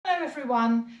Hello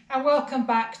everyone and welcome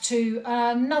back to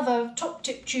another Top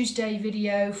Tip Tuesday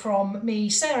video from me,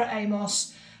 Sarah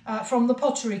Amos, from the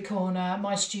Pottery Corner,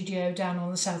 my studio down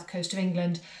on the south coast of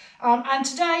England. And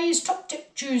today's Top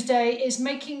Tip Tuesday is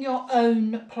making your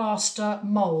own plaster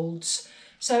moulds.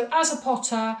 So as a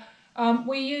potter,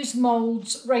 we use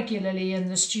moulds regularly in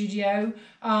the studio,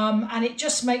 and it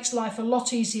just makes life a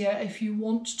lot easier if you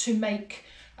want to make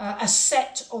a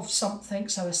set of something,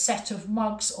 so a set of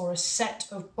mugs or a set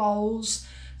of bowls,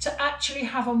 to actually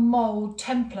have a mould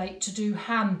template to do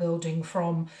hand building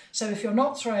from. So if you're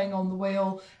not throwing on the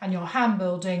wheel and you're hand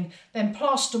building, then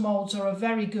plaster moulds are a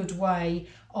very good way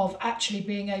of actually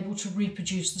being able to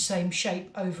reproduce the same shape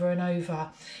over and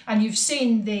over. And you've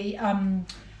seen the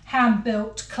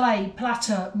hand-built clay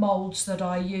platter moulds that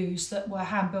I use that were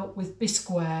hand-built with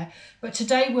bisqueware, but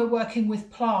today we're working with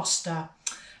plaster.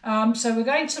 So we're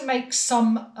going to make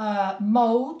some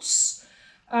moulds,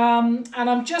 and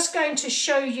I'm just going to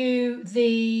show you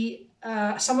the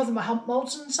some of them are hump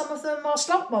moulds and some of them are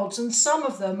slump moulds and some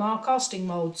of them are casting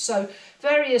moulds. So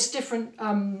various different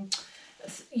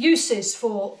uses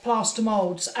for plaster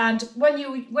moulds. And when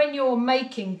you're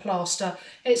making plaster,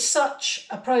 it's such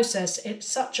a process, it's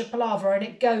such a palaver, and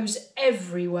it goes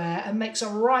everywhere and makes a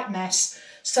right mess.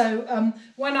 So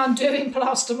when I'm doing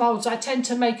plaster moulds, I tend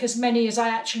to make as many as I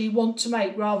actually want to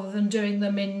make rather than doing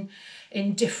them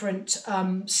in different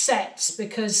sets,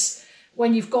 because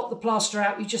when you've got the plaster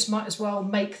out, you just might as well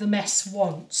make the mess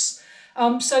once.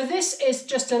 So this is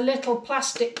just a little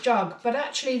plastic jug, but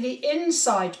actually the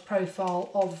inside profile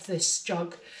of this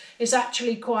jug is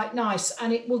actually quite nice,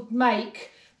 and it would make,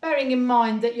 bearing in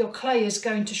mind that your clay is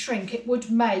going to shrink, it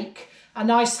would make a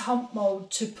nice hump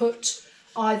mould to put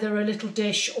either a little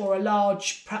dish or a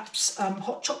large, perhaps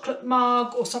hot chocolate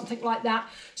mug or something like that.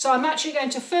 So I'm actually going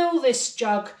to fill this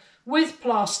jug with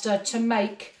plaster to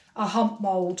make a hump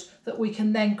mould that we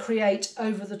can then create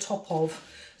over the top of.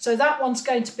 So that one's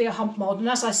going to be a hump mould, and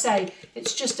as I say,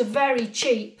 it's just a very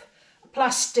cheap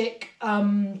plastic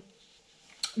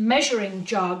measuring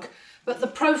jug, but the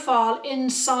profile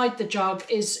inside the jug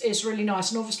is really nice,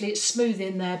 and obviously it's smooth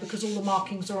in there because all the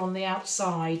markings are on the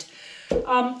outside.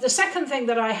 The second thing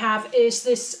that I have is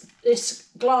this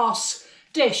glass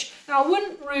dish. Now, I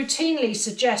wouldn't routinely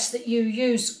suggest that you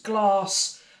use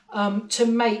glass to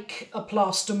make a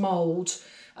plaster mould,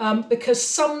 because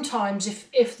sometimes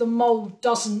if the mould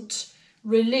doesn't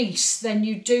release, then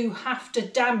you do have to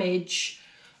damage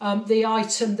the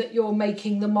item that you're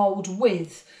making the mould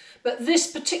with. But this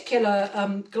particular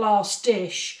glass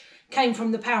dish came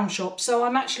from the pound shop, so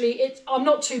I'm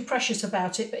not too precious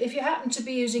about it. But if you happen to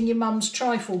be using your mum's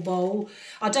trifle bowl,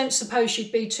 I don't suppose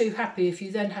she'd be too happy if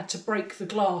you then had to break the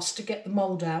glass to get the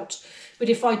mould out. But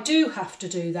if I do have to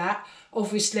do that,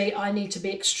 obviously I need to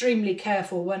be extremely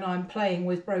careful when I'm playing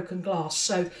with broken glass.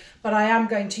 But I am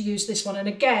going to use this one, and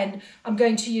again I'm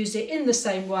going to use it in the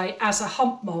same way as a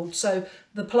hump mould. So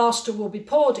the plaster will be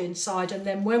poured inside, and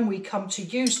then when we come to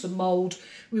use the mould,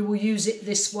 we will use it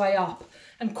this way up.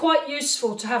 And quite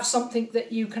useful to have something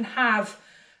that you can have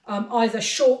either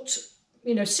short,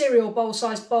 cereal bowl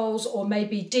sized bowls, or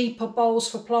maybe deeper bowls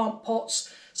for plant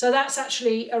pots. So that's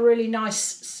actually a really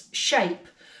nice shape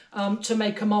to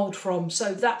make a mould from.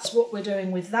 So that's what we're doing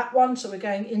with that one. So we're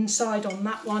going inside on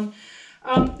that one.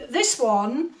 This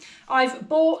one, I've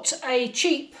bought a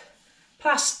cheap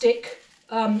plastic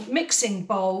mixing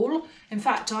bowl. In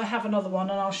fact, I have another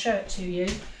one and I'll show it to you.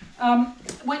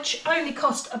 Which only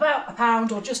cost about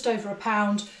 £1 or just over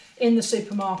 £1 in the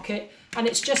supermarket, and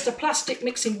it's just a plastic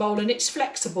mixing bowl, and it's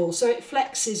flexible, so it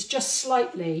flexes just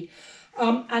slightly,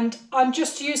 and I'm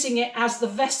just using it as the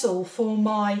vessel for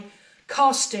my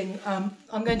casting.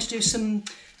 I'm going to do some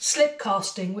slip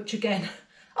casting, which again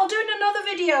I'll do in another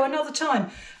video another time,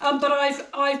 but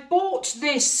I've bought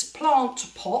this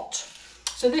plant pot.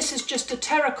 So this is just a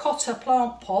terracotta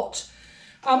plant pot.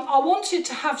 I wanted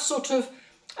to have sort of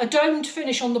a domed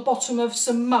finish on the bottom of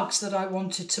some mugs that I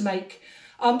wanted to make.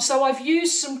 So I've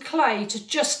used some clay to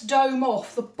just dome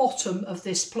off the bottom of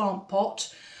this plant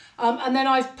pot. And then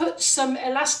I've put some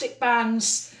elastic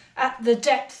bands at the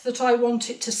depth that I want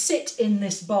it to sit in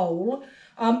this bowl.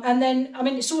 And then,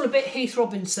 it's all a bit Heath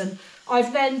Robinson.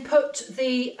 I've then put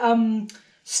the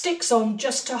sticks on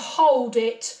just to hold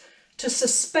it, to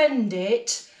suspend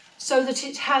it, so that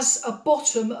it has a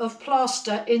bottom of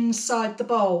plaster inside the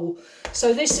bowl.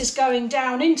 So this is going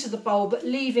down into the bowl, but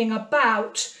leaving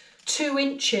about 2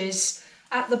 inches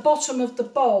at the bottom of the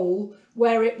bowl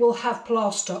where it will have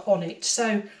plaster on it.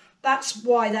 So that's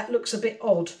why that looks a bit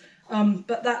odd.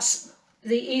 But that's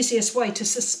the easiest way to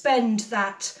suspend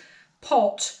that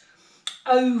pot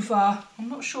over, I'm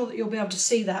not sure that you'll be able to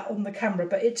see that on the camera,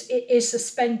 but it is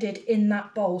suspended in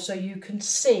that bowl, so you can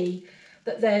see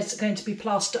that there's going to be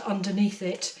plaster underneath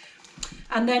it.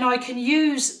 And then I can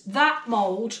use that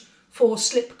mould for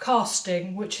slip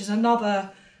casting, which is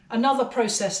another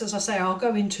process, as I say, I'll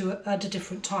go into at a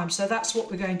different time. So that's what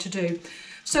we're going to do.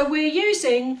 So we're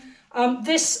using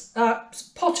this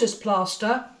potter's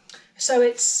plaster. So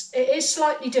it is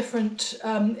slightly different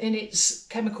in its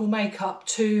chemical makeup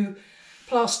to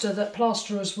plaster that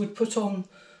plasterers would put on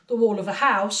the wall of a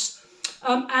house.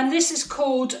 And this is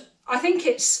called, I think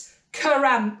it's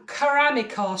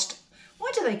Keramicast.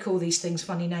 Why do they call these things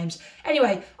funny names?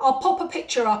 Anyway, I'll pop a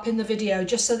picture up in the video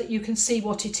just so that you can see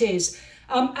what it is.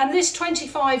 And this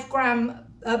 25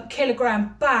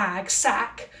 kilogram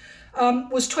sack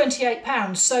was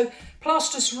 £28. So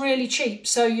plaster's really cheap.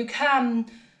 So you can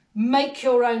make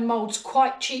your own moulds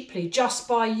quite cheaply just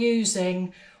by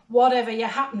using whatever you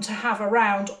happen to have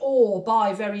around, or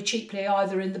buy very cheaply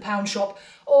either in the pound shop,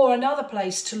 or another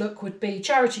place to look would be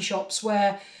charity shops,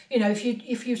 where, you know, if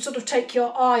you sort of take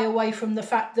your eye away from the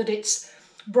fact that it's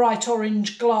bright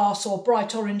orange glass or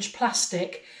bright orange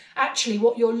plastic, actually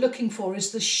what you're looking for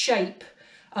is the shape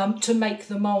to make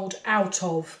the mould out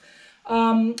of.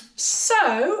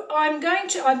 So I've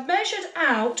measured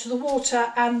out the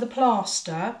water and the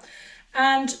plaster,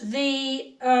 and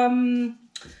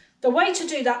the way to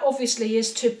do that obviously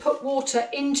is to put water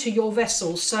into your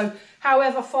vessels. So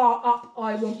however far up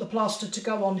I want the plaster to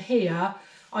go on here,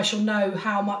 I shall know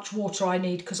how much water I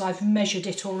need because I've measured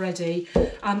it already.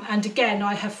 And again,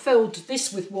 I have filled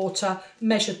this with water,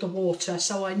 measured the water,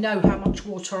 so I know how much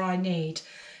water I need.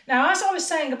 Now, as I was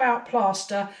saying about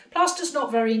plaster's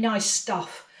not very nice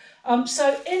stuff.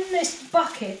 So in this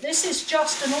bucket, this is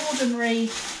just an ordinary,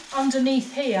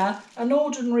 underneath here, an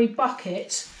ordinary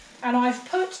bucket, and I've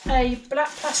put a black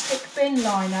plastic bin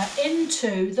liner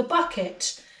into the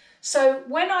bucket. So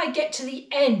when I get to the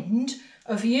end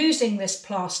of using this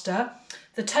plaster,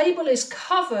 the table is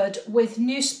covered with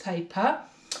newspaper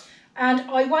and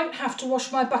I won't have to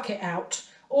wash my bucket out.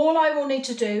 All I will need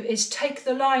to do is take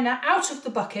the liner out of the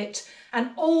bucket,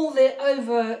 and all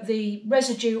the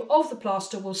residue of the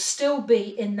plaster will still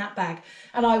be in that bag.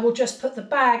 And I will just put the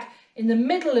bag in the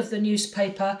middle of the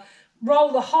newspaper,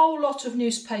 roll the whole lot of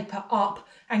newspaper up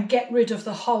and get rid of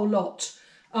the whole lot.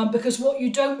 Because what you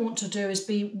don't want to do is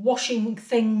be washing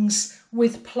things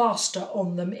with plaster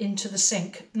on them into the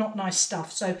sink. Not nice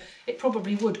stuff. So it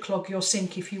probably would clog your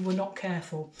sink if you were not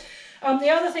careful. The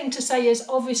other thing to say is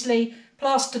obviously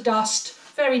plaster dust,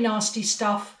 very nasty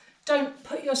stuff. Don't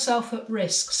put yourself at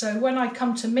risk. So when I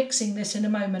come to mixing this in a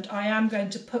moment, I am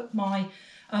going to put my,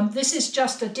 this is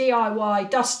just a DIY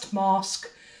dust mask,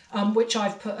 which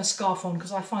I've put a scarf on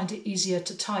because I find it easier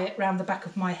to tie it around the back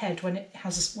of my head when it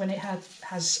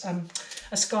has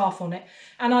a scarf on it.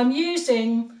 And I'm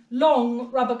using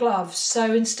long rubber gloves.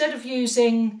 So instead of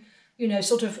using, you know,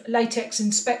 sort of latex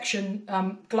inspection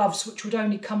gloves, which would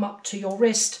only come up to your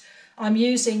wrist, I'm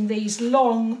using these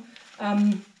long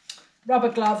rubber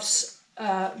gloves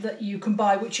that you can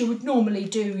buy, which you would normally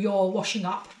do your washing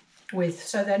up with.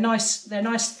 So they're nice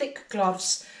thick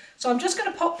gloves. So I'm just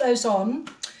going to pop those on.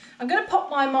 I'm going to pop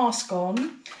my mask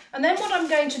on, and then what I'm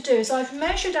going to do is I've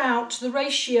measured out the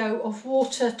ratio of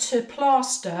water to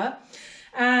plaster,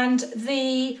 and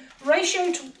the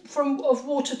ratio of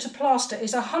water to plaster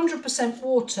is 100%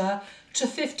 water to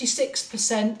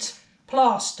 56%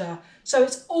 plaster. So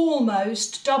it's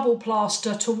almost double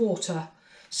plaster to water.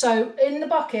 So in the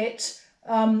bucket,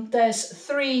 there's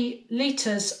 3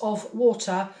 litres of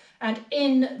water, and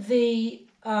in the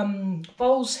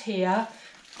bowls here,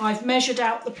 I've measured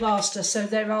out the plaster, so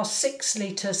there are 6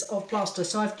 litres of plaster.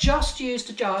 So I've just used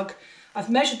a jug, I've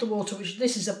measured the water, which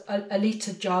this is a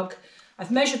litre jug,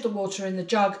 I've measured the water in the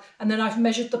jug, and then I've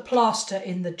measured the plaster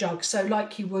in the jug. So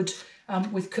like you would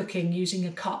with cooking using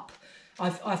a cup,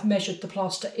 I've measured the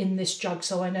plaster in this jug,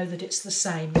 so I know that it's the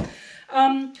same.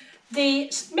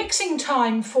 The mixing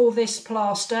time for this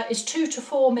plaster is 2 to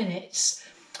 4 minutes.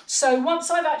 So once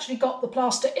I've actually got the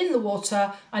plaster in the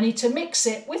water, I need to mix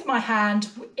it with my hand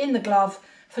in the glove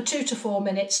for 2 to 4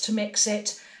 minutes to mix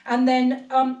it. And then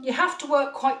you have to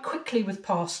work quite quickly with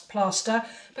plaster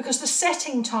because the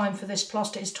setting time for this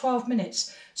plaster is 12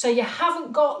 minutes. So you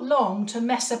haven't got long to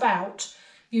mess about.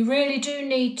 You really do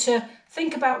need to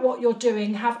think about what you're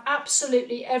doing, have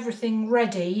absolutely everything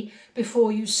ready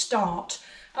before you start.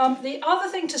 The other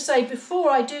thing to say before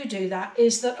I do that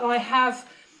is that I have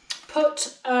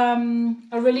put a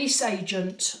release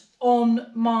agent on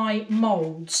my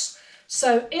moulds.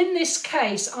 So in this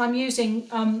case, I'm using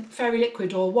fairy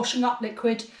liquid or washing up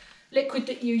liquid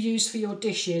that you use for your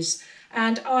dishes.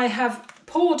 And I have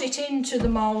poured it into the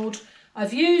mould,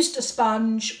 I've used a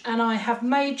sponge, and I have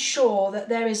made sure that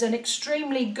there is an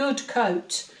extremely good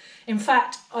coat. In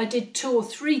fact, I did 2 or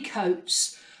 3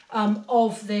 coats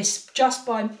of this just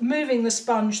by moving the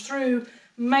sponge through,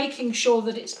 making sure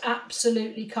that it's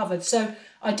absolutely covered. So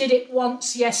I did it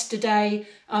once yesterday,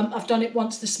 I've done it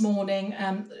once this morning,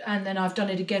 and then I've done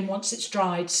it again once it's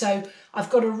dried. So I've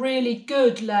got a really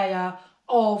good layer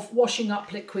of washing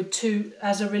up liquid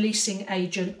as a releasing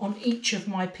agent on each of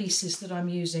my pieces that I'm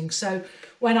using. So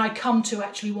when I come to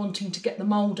actually wanting to get the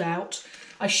mould out,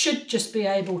 I should just be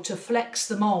able to flex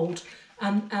the mould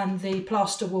and the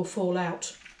plaster will fall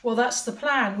out. Well, that's the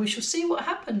plan. We shall see what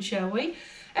happens, shall we?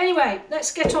 Anyway,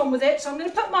 let's get on with it. So I'm going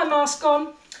to put my mask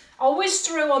on. I'll whiz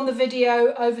through on the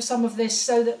video over some of this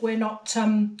so that we're not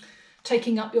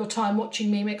taking up your time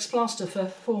watching me mix plaster for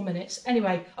 4 minutes.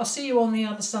 Anyway, I'll see you on the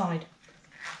other side.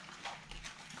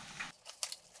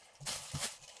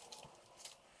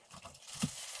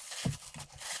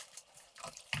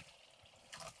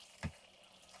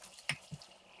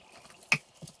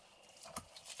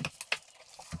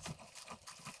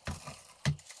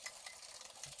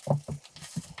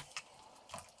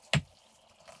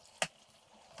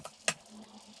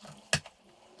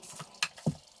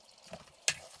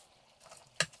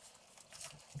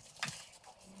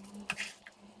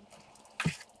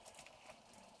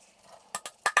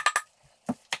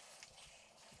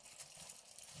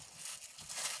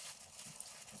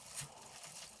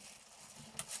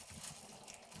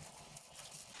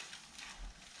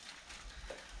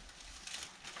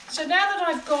 So now that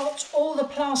I've got all the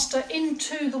plaster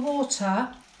into the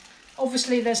water,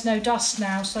 obviously there's no dust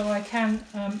now, so I can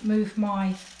move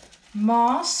my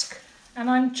mask, and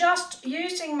I'm just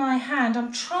using my hand.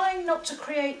 I'm trying not to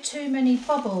create too many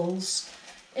bubbles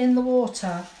in the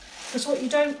water, because what you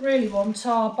don't really want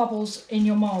are bubbles in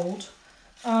your mould.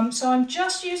 So I'm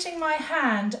just using my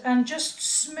hand and just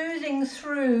smoothing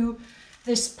through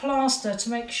this plaster to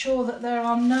make sure that there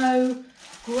are no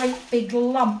great big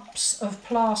lumps of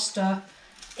plaster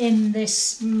in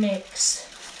this mix.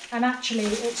 And actually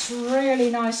it's really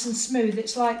nice and smooth.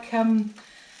 It's like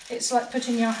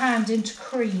putting your hand into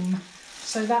cream.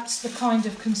 So that's the kind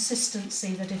of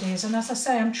consistency that it is. And as I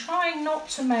say, I'm trying not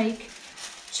to make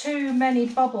too many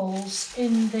bubbles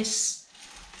in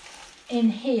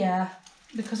here,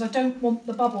 because I don't want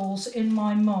the bubbles in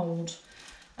my mould.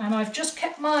 And I've just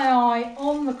kept my eye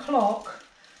on the clock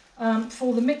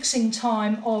for the mixing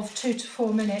time of 2 to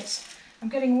 4 minutes. I'm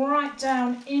getting right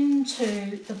down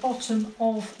into the bottom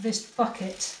of this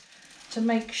bucket to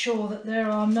make sure that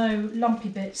there are no lumpy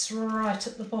bits right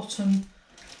at the bottom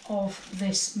of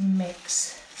this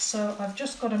mix. So I've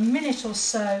just got a minute or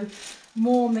so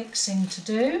more mixing to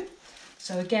do.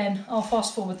 So again, I'll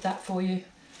fast forward that for you.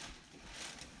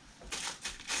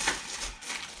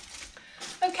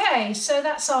 Okay, so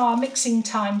that's our mixing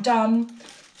time done.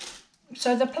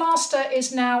 So the plaster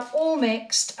is now all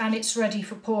mixed and it's ready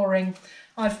for pouring.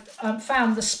 I've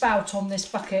found the spout on this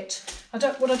bucket.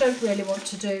 What I don't really want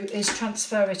to do is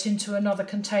transfer it into another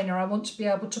container. I want to be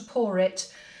able to pour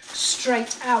it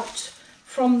straight out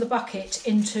from the bucket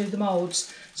into the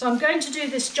moulds. So I'm going to do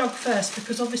this jug first,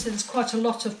 because obviously there's quite a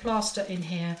lot of plaster in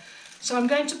here. So I'm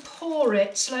going to pour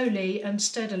it slowly and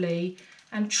steadily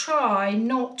and try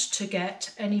not to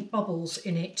get any bubbles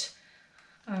in it.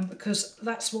 Because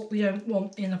that's what we don't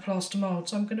want in a plaster mould.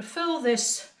 So I'm going to fill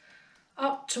this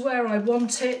up to where I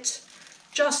want it,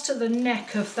 just to the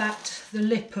neck of the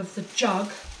lip of the jug.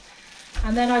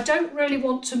 And then I don't really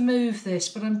want to move this,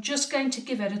 but I'm just going to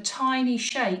give it a tiny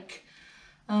shake,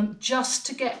 just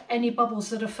to get any bubbles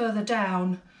that are further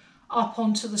down up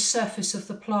onto the surface of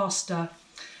the plaster.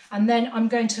 And then I'm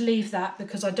going to leave that,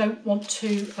 because I don't want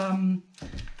to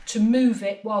move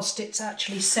it whilst it's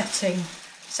actually setting.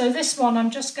 So this one,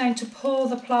 I'm just going to pour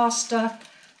the plaster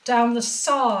down the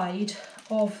side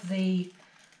of the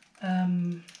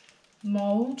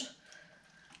mould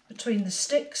between the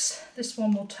sticks. This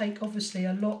one will take obviously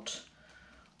a lot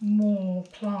more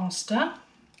plaster.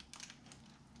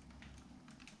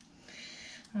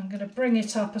 I'm going to bring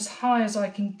it up as high as I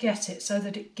can get it so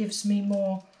that it gives me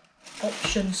more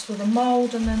options for the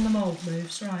mould, and then the mould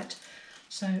moves. Right,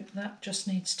 so that just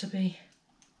needs to be...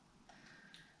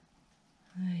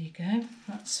 There you go,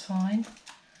 that's fine.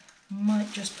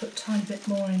 Might just put a tiny bit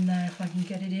more in there if I can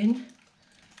get it in,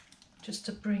 just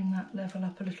to bring that level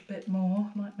up a little bit more.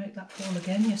 Might make that fall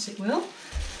again, yes it will.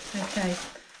 Okay,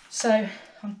 so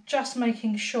I'm just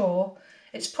making sure.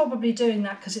 It's probably doing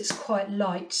that because it's quite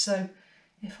light, so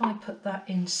if I put that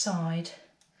inside,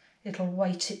 it'll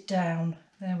weight it down.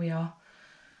 There we are.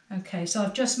 Okay, so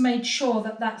I've just made sure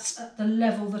that that's at the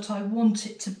level that I want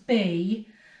it to be,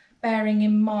 bearing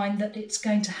in mind that it's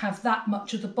going to have that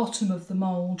much of the bottom of the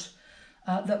mould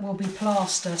that will be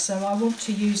plaster. So I want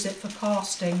to use it for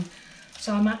casting.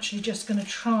 So I'm actually just going to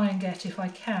try and get, if I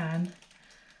can,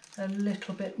 a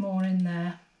little bit more in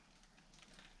there.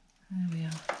 There we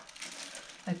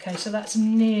are. Okay, so that's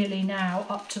nearly now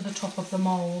up to the top of the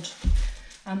mould.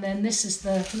 And then this is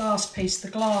the last piece,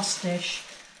 the glass dish.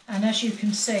 And as you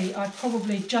can see, I've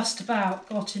probably just about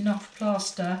got enough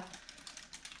plaster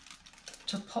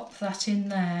to pop that in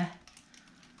there.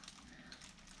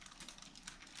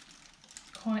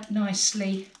 Quite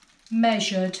nicely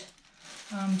measured.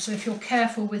 So if you're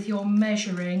careful with your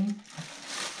measuring,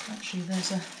 actually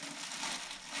there's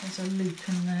a loop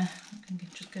in there. I can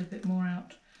just get a bit more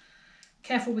out.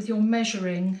 Careful with your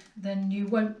measuring, then you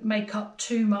won't make up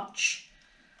too much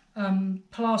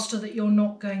plaster that you're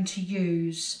not going to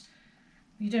use.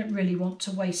 You don't really want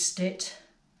to waste it.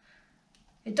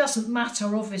 It doesn't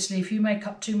matter, obviously, if you make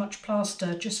up too much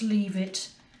plaster, just leave it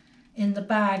in the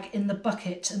bag, in the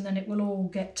bucket, and then it will all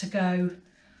get to go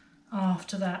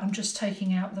after that. I'm just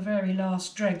taking out the very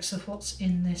last dregs of what's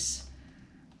in this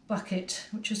bucket,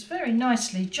 which has very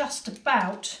nicely just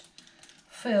about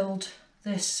filled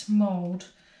this mould.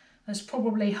 There's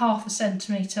probably 1/2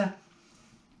 centimetre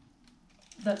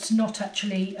that's not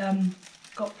actually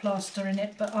got plaster in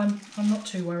it, but I'm not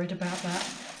too worried about that.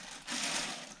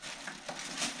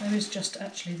 There is just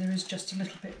a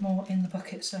little bit more in the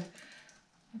bucket, so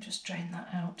I'll just drain that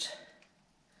out.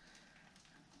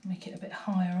 Make it a bit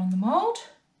higher on the mould.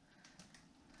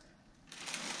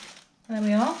 There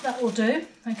we are, that will do.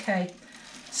 Okay,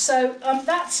 so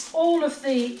that's all of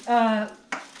the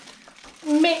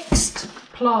mixed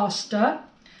plaster.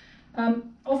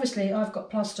 Obviously I've got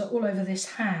plaster all over this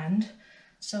hand,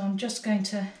 so I'm just going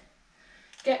to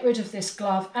get rid of this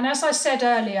glove. And as I said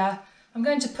earlier, I'm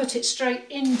going to put it straight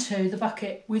into the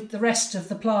bucket with the rest of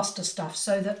the plaster stuff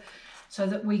so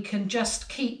that we can just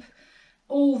keep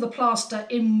all the plaster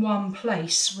in one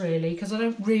place, really, because I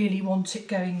don't really want it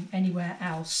going anywhere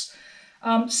else.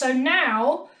 So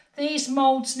now these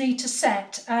moulds need to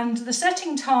set, and the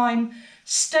setting time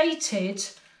stated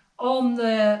on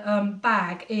the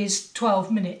bag is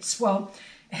 12 minutes. Well,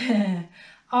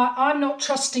 I'm not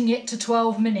trusting it to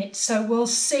 12 minutes, so we'll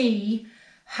see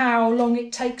how long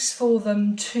it takes for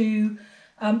them to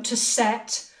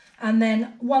set, and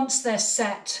then once they're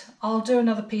set, I'll do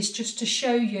another piece just to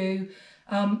show you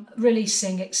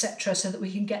releasing, etc., so that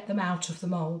we can get them out of the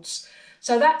moulds.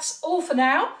 So that's all for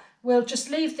now. We'll just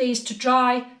leave these to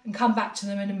dry and come back to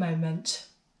them in a moment.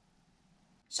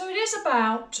 So it is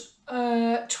about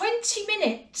 20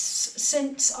 minutes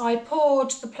since I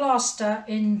poured the plaster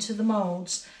into the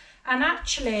moulds, and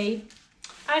actually,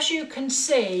 as you can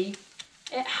see,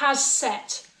 it has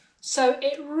set, so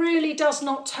it really does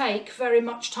not take very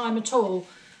much time at all.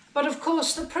 But of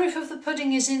course the proof of the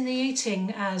pudding is in the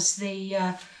eating, as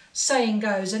the saying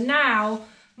goes, and now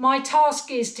my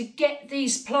task is to get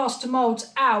these plaster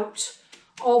moulds out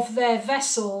of their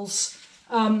vessels,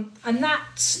 and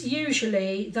that's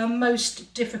usually the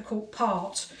most difficult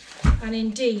part, and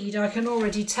indeed I can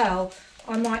already tell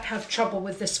I might have trouble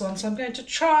with this one, so I'm going to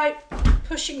try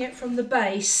pushing it from the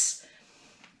base.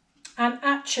 And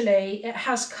actually it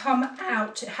has come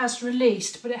out, it has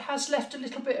released, but it has left a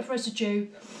little bit of residue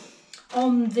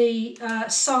on the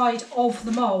side of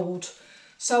the mould.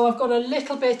 So I've got a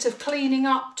little bit of cleaning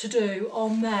up to do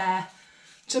on there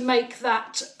to make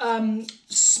that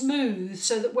smooth,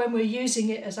 so that when we're using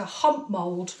it as a hump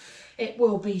mould, it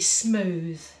will be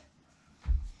smooth.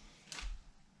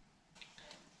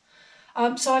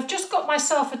 So I've just got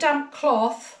myself a damp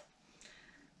cloth,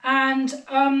 and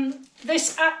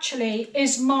this actually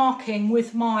is marking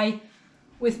with my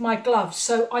gloves,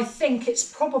 so I think it's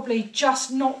probably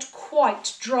just not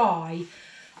quite dry,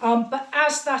 but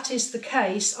as that is the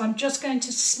case, I'm just going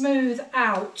to smooth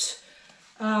out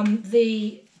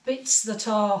the bits that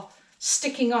are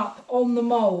sticking up on the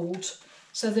mould,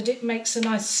 so that it makes a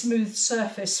nice smooth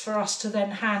surface for us to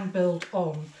then hand build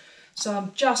on. So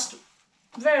I'm just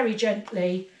very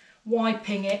gently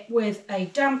wiping it with a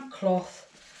damp cloth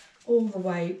all the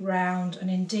way round, and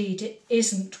indeed it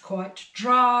isn't quite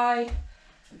dry,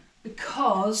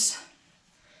 because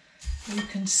you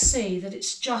can see that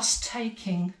it's just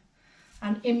taking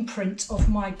an imprint of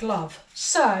my glove.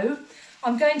 So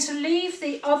I'm going to leave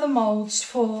the other moulds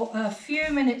for a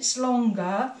few minutes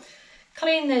longer,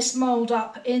 clean this mould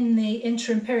up in the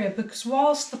interim period, because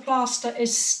whilst the plaster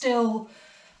is still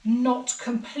not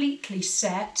completely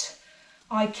set,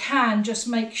 I can just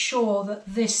make sure that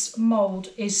this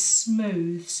mould is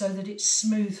smooth so that it's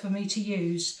smooth for me to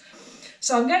use.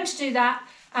 So I'm going to do that,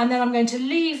 and then I'm going to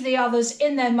leave the others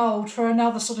in their mould for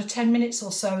another sort of 10 minutes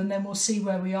or so, and then we'll see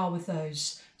where we are with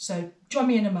those. So join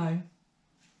me in a mo.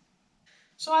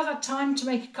 So I've had time to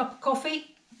make a cup of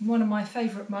coffee, one of my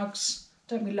favourite mugs.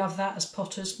 Don't we love that as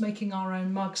potters, making our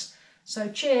own mugs? So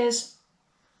cheers.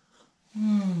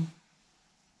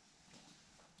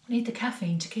 Need the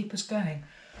caffeine to keep us going.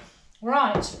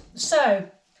 Right, so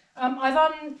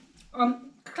I've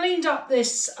cleaned up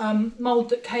this mould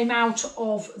that came out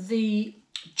of the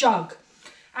jug,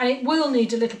 and it will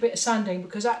need a little bit of sanding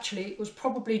because actually it was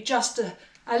probably just a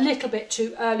little bit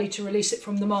too early to release it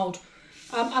from the mould.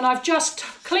 And I've just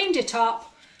cleaned it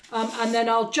up, and then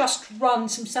I'll just run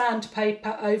some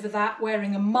sandpaper over that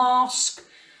wearing a mask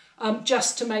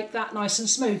just to make that nice and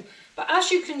smooth. But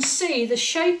as you can see, the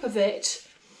shape of it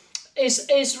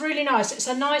is really nice. It's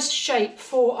a nice shape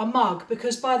for a mug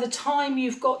because by the time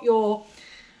you've got your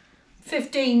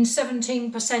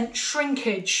 15-17%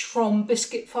 shrinkage from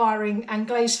biscuit firing and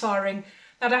glaze firing,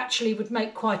 that actually would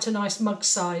make quite a nice mug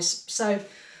size. So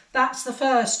that's the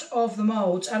first of the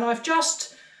moulds, and I've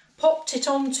just popped it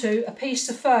onto a piece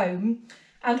of foam,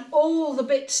 and all the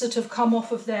bits that have come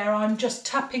off of there, I'm just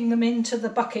tapping them into the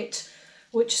bucket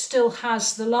which still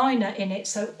has the liner in it,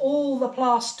 so all the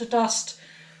plaster dust,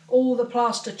 all the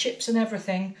plaster chips and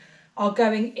everything are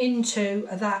going into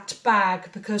that bag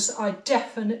because I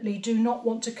definitely do not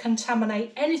want to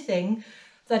contaminate anything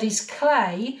that is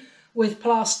clay with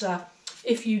plaster.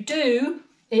 If you do,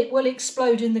 it will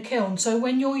explode in the kiln. So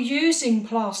when you're using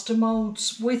plaster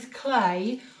moulds with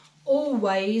clay,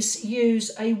 always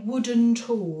use a wooden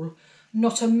tool,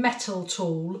 not a metal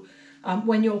tool.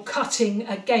 When you're cutting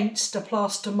against a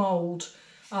plaster mould,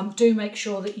 do make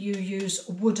sure that you use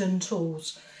wooden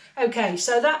tools. Okay,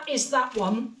 so that is that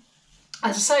one.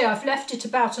 As I say, I've left it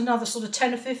about another sort of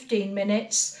 10 or 15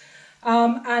 minutes,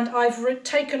 and I've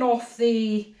taken off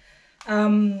the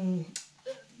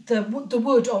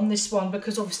wood on this one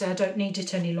because obviously I don't need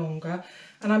it any longer.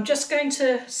 And I'm just going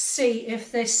to see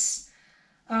if this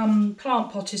plant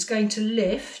pot is going to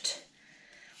lift,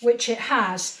 which it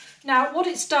has. Now what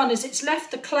it's done is it's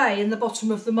left the clay in the bottom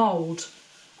of the mould.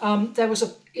 There was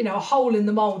a hole in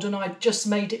the mould and I just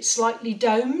made it slightly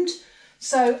domed.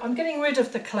 So I'm getting rid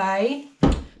of the clay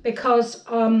because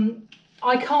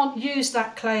I can't use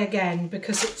that clay again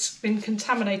because it's been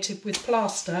contaminated with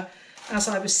plaster, as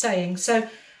I was saying. So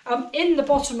in the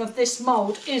bottom of this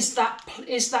mould is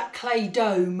that clay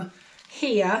dome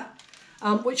here,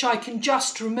 which I can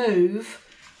just remove.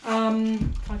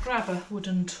 If I grab a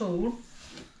wooden tool,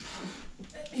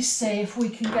 let me see if we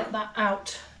can get that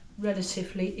out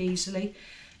relatively easily,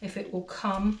 if it will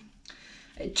come.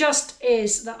 It just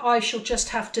is that I shall just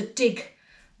have to dig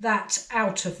that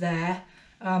out of there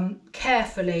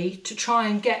carefully to try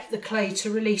and get the clay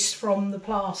to release from the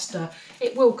plaster.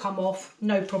 It will come off,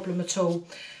 no problem at all.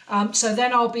 So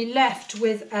then I'll be left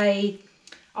with a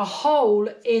hole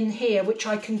in here which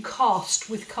I can cast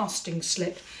with casting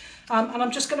slip. And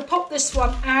I'm just going to pop this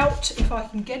one out, if I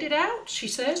can get it out, she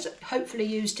says. Hopefully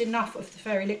used enough of the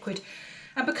fairy liquid.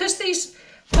 And because these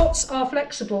pots are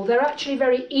flexible, they're actually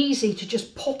very easy to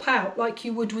just pop out like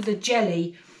you would with a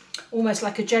jelly, almost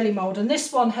like a jelly mould. And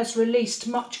this one has released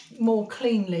much more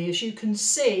cleanly. As you can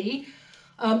see,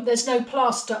 there's no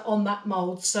plaster on that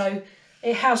mould, so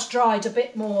it has dried a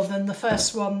bit more than the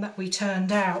first one that we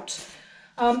turned out.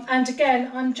 And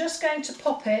again, I'm just going to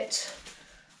pop it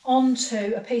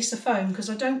onto a piece of foam because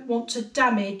I don't want to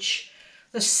damage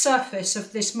the surface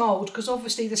of this mould, because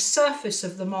obviously the surface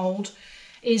of the mould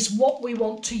is what we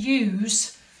want to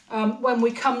use when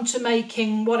we come to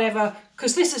making whatever,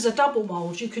 because this is a double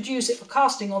mould. You could use it for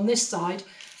casting on this side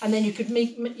and then you could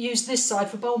use this side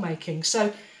for bowl making.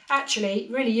 So actually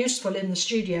really useful in the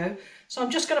studio. So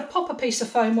I'm just going to pop a piece of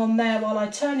foam on there while I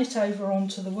turn it over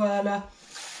onto the whirler.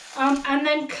 And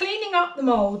then cleaning up the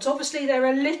moulds. Obviously they're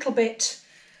a little bit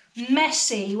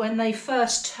messy when they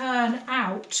first turn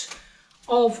out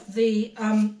of the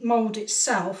mould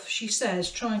itself, she says,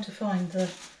 trying to find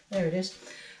there it is.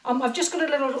 I've just got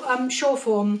a little shore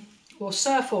form, or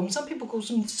sur form. Some people call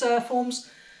them sur forms,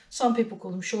 some people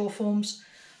call them shore forms.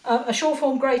 A shore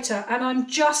form grater, and I'm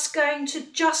just going to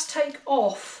take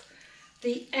off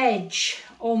the edge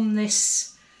on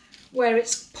this where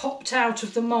it's popped out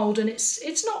of the mould, and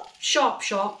it's not sharp,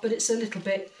 but it's a little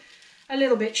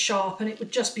bit sharp, and it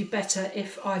would just be better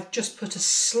if I've just put a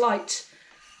slight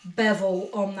bevel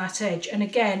on that edge. And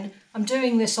again, I'm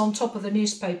doing this on top of the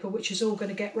newspaper, which is all going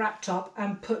to get wrapped up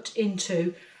and put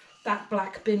into that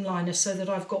black bin liner so that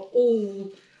I've got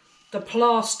all the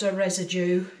plaster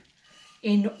residue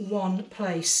in one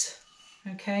place.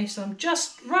 Okay, so I'm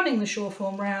just running the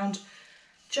Shawform round,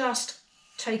 just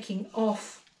taking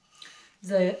off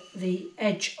the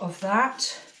edge of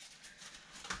that.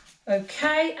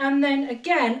 Okay, and then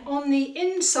again on the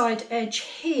inside edge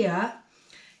here,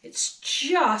 it's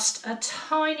just a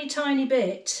tiny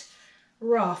bit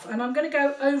rough, and I'm going to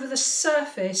go over the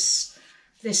surface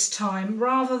this time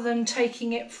rather than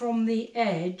taking it from the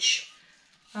edge,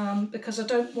 because I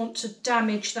don't want to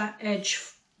damage that edge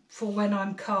for when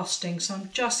I'm casting. So I'm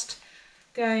just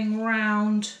going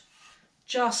round,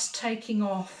 just taking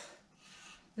off.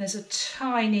 There's a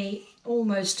tiny,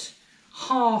 almost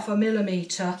half a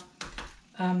millimetre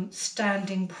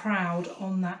standing proud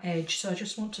on that edge, so I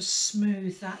just want to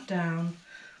smooth that down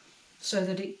so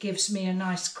that it gives me a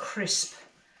nice crisp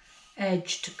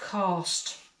edge to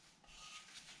cast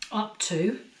up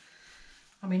to.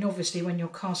 I mean, obviously when you're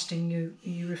casting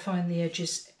you refine the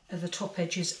edges, the top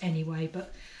edges anyway,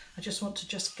 but I just want to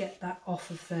just get that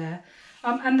off of there.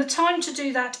 And the time to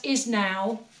do that is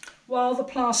now, while the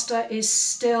plaster is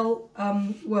still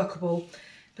workable,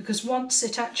 because once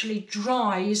it actually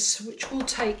dries, which will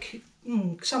take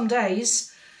some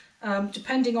days,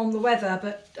 depending on the weather,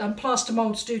 but plaster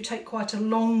moulds do take quite a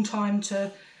long time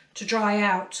to dry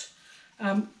out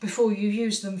before you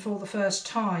use them for the first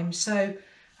time. So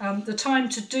the time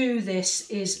to do this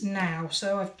is now.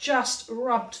 So I've just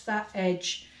rubbed that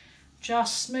edge,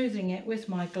 just smoothing it with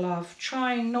my glove,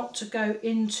 trying not to go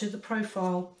into the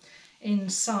profile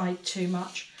inside too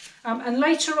much. And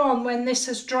later on, when this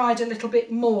has dried a little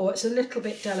bit more, it's a little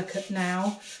bit delicate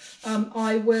now,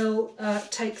 I will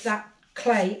take that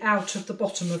clay out of the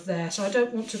bottom of there. So I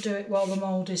don't want to do it while the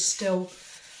mould is still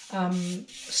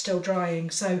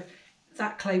drying. So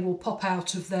that clay will pop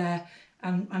out of there,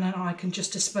 and then I can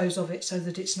just dispose of it so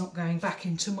that it's not going back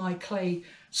into my clay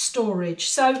storage.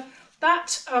 So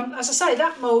that, as I say,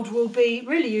 that mould will be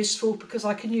really useful because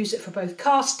I can use it for both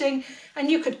casting, and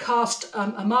you could cast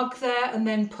a mug there and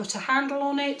then put a handle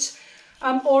on it,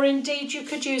 or indeed you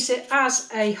could use it as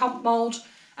a hump mould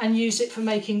and use it for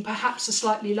making perhaps a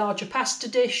slightly larger pasta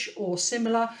dish or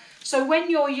similar. So when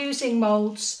you're using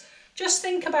moulds, just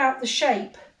think about the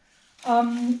shape,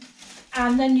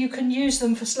 and then you can use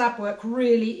them for slab work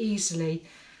really easily.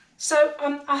 So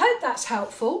I hope that's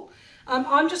helpful.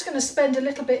 I'm just going to spend a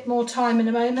little bit more time in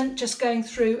a moment just going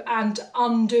through and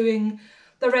undoing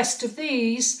the rest of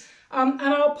these, and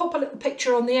I'll pop a little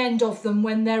picture on the end of them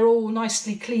when they're all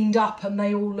nicely cleaned up and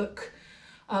they all look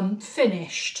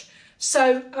finished.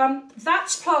 So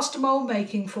that's plaster mould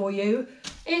making for you.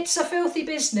 It's a filthy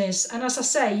business, and as I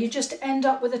say, you just end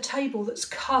up with a table that's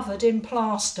covered in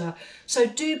plaster. So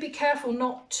do be careful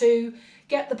not to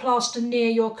get the plaster near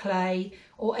your clay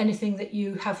or anything that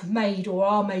you have made or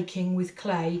are making with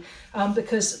clay,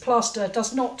 because plaster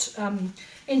does not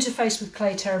interface with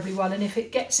clay terribly well, and if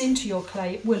it gets into your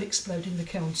clay it will explode in the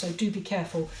kiln, so do be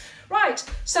careful. Right,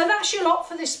 so that's your lot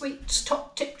for this week's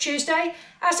Top Tip Tuesday.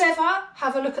 As ever,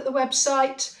 have a look at the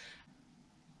website.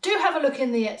 Do have a look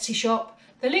in the Etsy shop.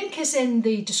 The link is in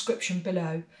the description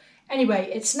below. Anyway,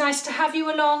 it's nice to have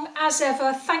you along as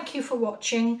ever. Thank you for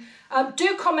watching.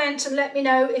 Do comment and let me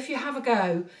know if you have a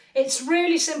go. It's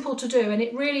really simple to do, and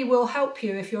it really will help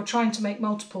you if you're trying to make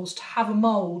multiples to have a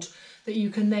mould that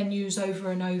you can then use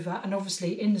over and over. And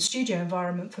obviously in the studio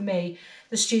environment for me,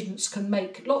 the students can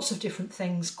make lots of different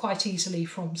things quite easily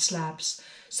from slabs.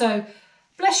 So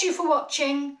bless you for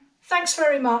watching. Thanks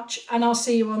very much, and I'll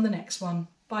see you on the next one.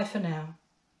 Bye for now.